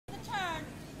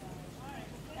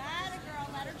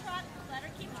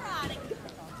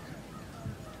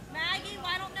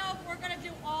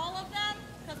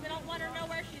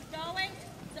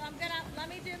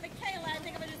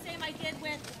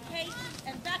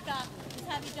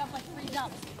to jump like 3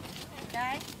 jumps.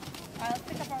 Okay? All right, let's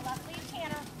pick up our left lead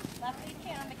canter. Left lead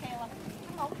canter, Mackayla.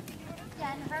 Come on.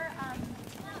 Jen, her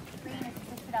green is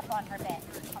twisted up on her bit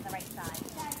on the right side.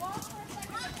 Okay, walk for a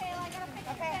second, Mackayla. I gotta pick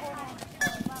up your Hold on.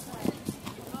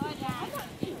 Good, yeah.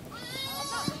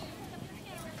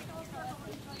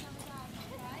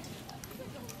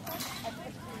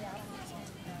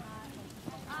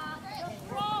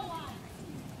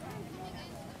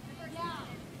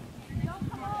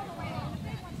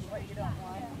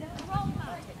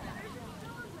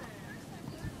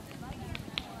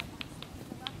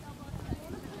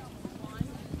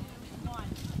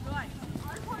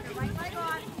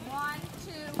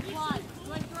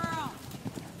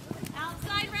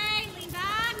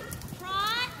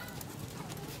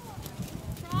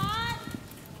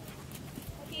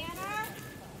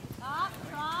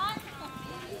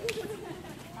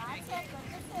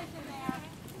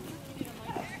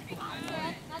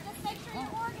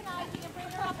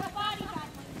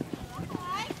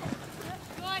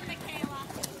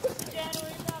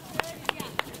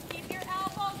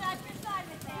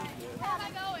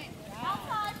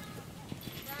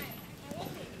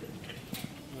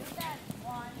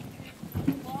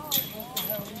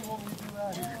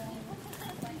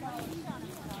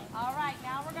 All right,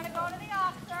 now we're going to go to the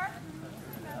officer.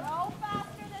 No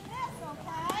faster than this,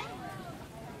 okay?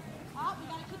 Oh, we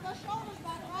got to keep those shoulders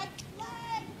back, right?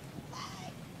 Leg,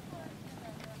 leg.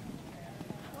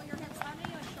 Pull your hips under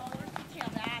you and shoulders to tail.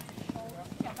 That's it, shoulders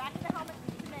to tail. Back to the helmet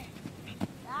to me.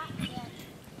 That's it.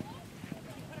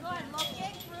 Good,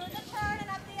 looking through the turn and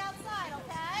up the outside,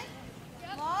 okay?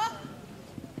 Look.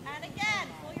 And again,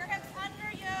 pull your hips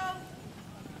under you.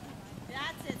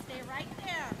 That's it, stay right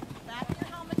there. Back to your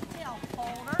helmet to tail.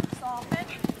 Hold her, soften.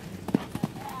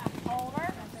 Hold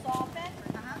her, soften.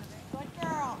 Good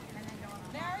girl.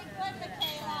 Very good,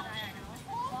 Mackayla.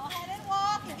 Go ahead and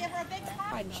walk and give her a big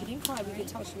smile. She didn't cry, we could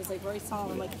tell she was like very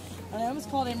solemn. Like, I almost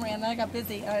called in, ran, then I got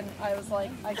busy, and I was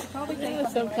like, I should probably think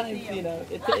about sometimes, you know,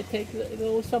 it takes a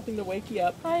little something to wake you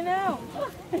up. I know.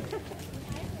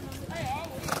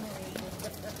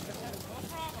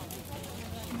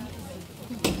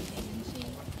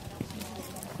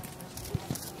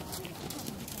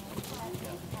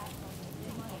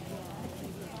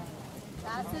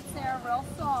 That's it, Sarah, real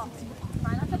soft.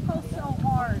 Try not to pull so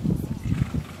hard.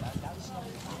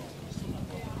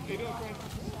 Here,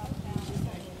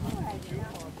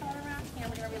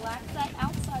 we're going to relax that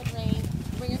outside rein.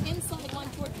 Bring your inside one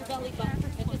towards your belly button.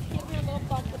 And just give her a little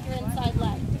bump with your inside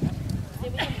leg. See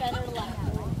if we can bend her left.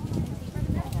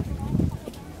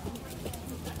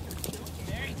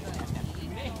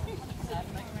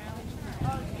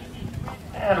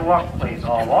 And walk, please.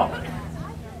 All walk.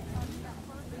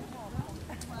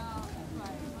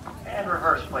 And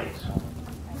reverse, please.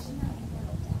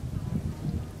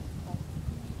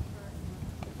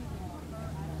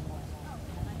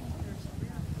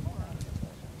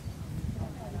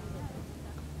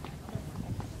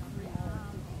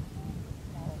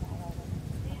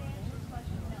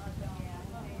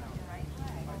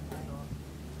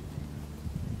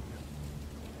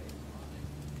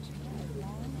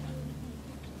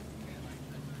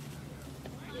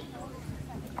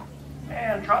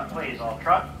 And trot, please. All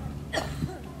trot.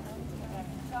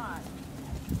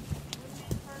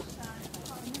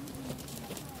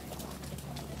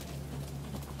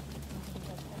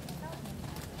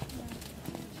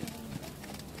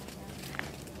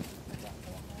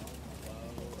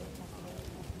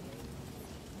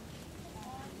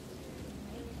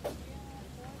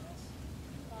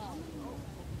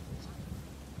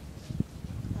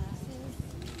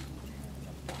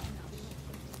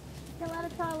 Let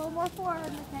it try a little more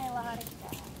forward, Mackayla, honey.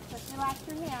 Just relax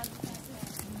your hands.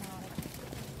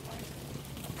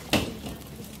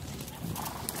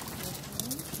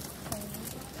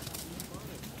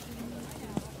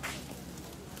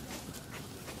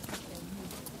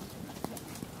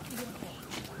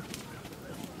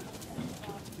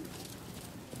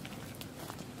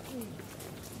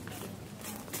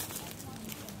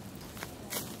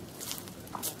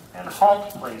 And halt,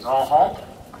 please. All halt.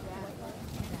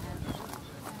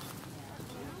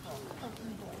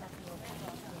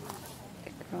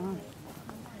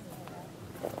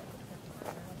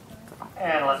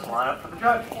 And let's line up for the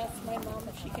judge. Ask my mom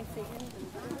if she can figure it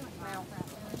out.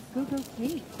 Go,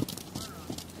 Kate.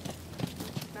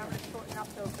 Remember to shorten up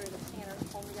though for the canter.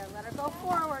 Only gotta let her go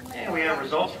forward, Mackayla. And we have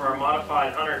results for our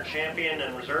modified hunter champion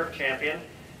and reserve champion.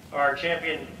 Our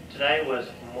champion today was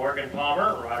Morgan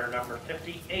Palmer, rider number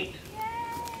 58.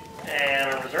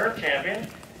 And our reserve champion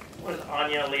was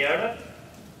Anya Leota.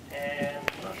 And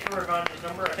I'm not sure of Anya's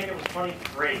number, I think it was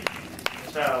 23.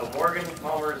 So Morgan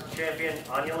Palmer's champion,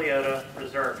 Anya Leota,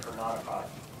 reserved for modified.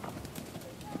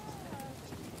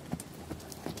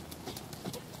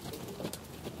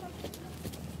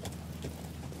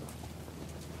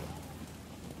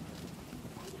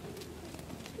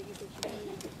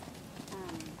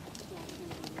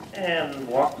 And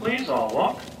walk, please. All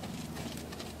walk.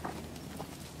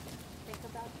 Think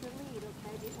about your lead,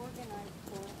 okay? Be organized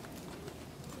for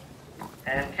it.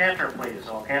 And canter, please.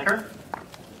 All canter.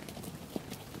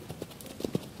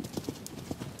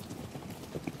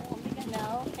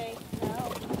 No, okay, no.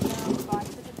 Ride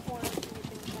to the corner so you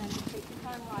can take your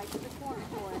time, ride to the corner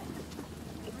for it.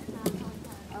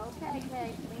 Okay,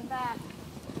 Kate, lean back.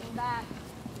 Lean back.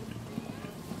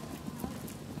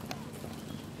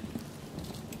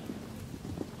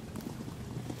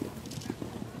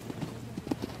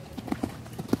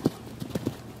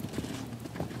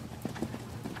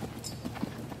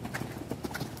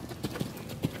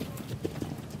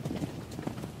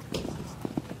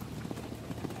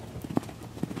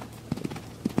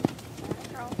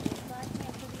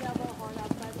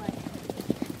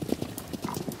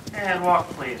 And walk,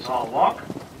 please. All walk.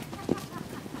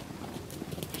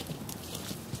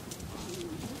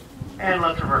 And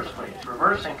let's reverse, please.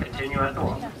 Reverse and continue at the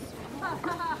walk.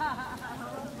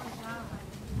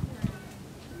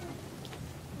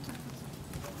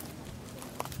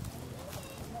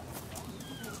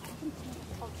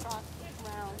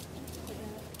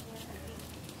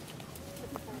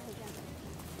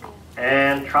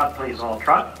 And trot, please. All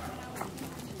trot.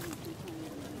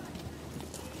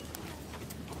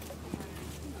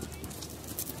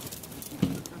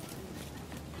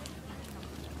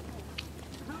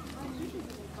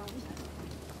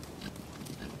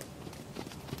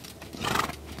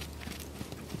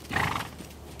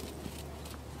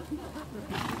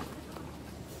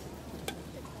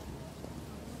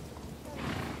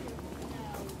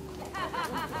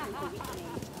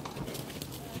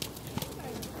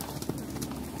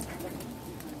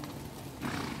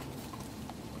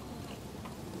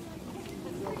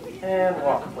 And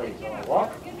walk, please. All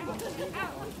walk.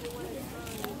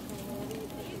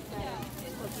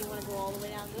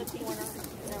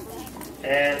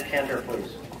 And canter,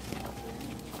 please.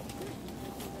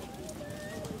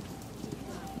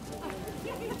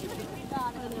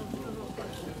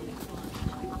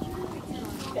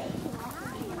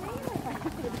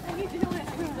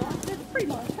 Pretty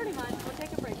much. We'll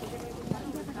take a break.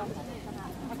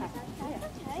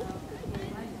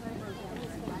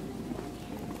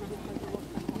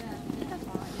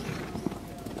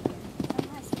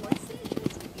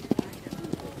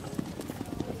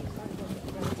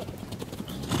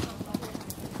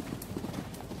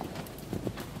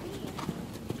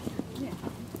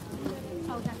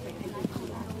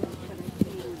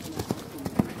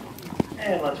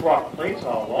 And let's walk, please.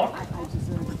 All walk.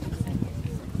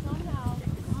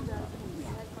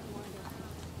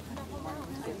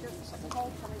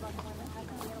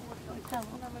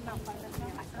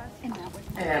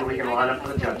 And we can line up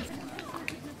for the judge.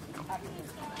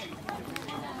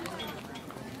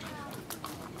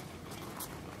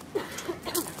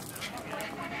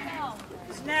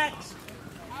 Who's next?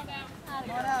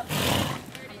 Come on up.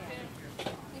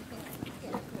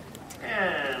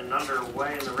 And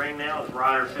underway in the ring now is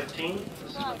rider 15.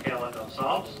 This is Mackayla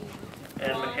Gonsalves.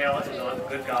 And Mackayla is on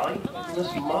Good Golly. This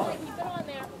is Molly. Keep it on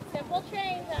there. Simple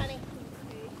change, honey.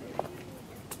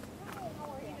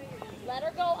 Let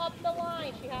her go up the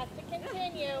line. She has to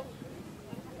continue.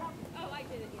 Oh, I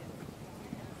did it.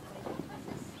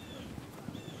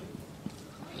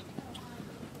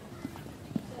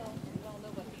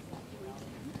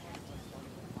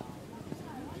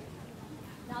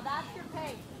 Now that's your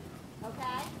pace,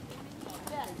 okay?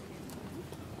 This.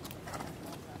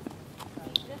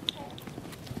 This pace.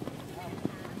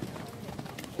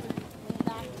 Lean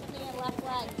back to me and left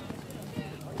leg.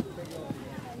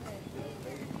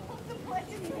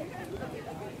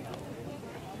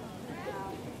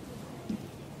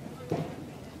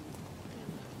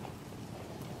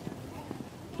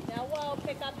 Now, whoa,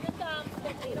 pick up your thumb.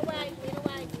 Lean away, lean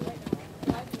away.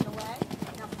 Lean away.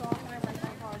 Now, strong arm, right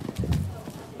back hard.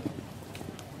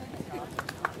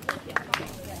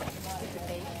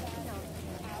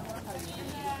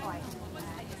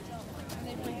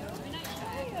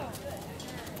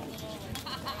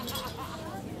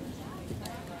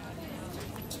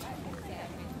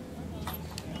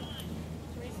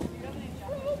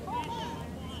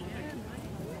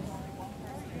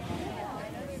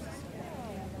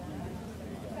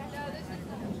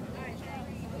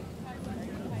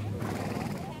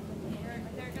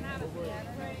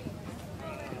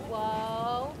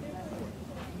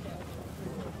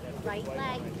 Right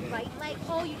leg.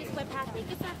 Oh, you just went past. Make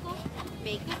a circle.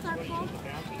 Make a circle.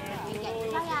 And get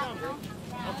your diagonal.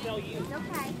 I'll tell you. It's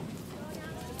okay.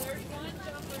 There's one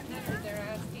jumper there. They're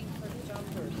asking for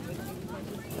jumpers.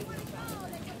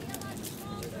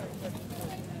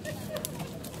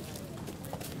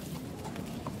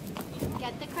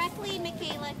 Get the correct lead,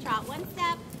 Mackayla. Trot one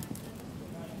step.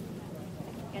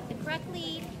 Get the correct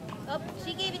lead. Oh,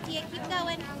 she gave it to you. Keep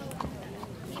going.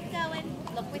 Keep going.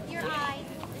 Look with your eyes.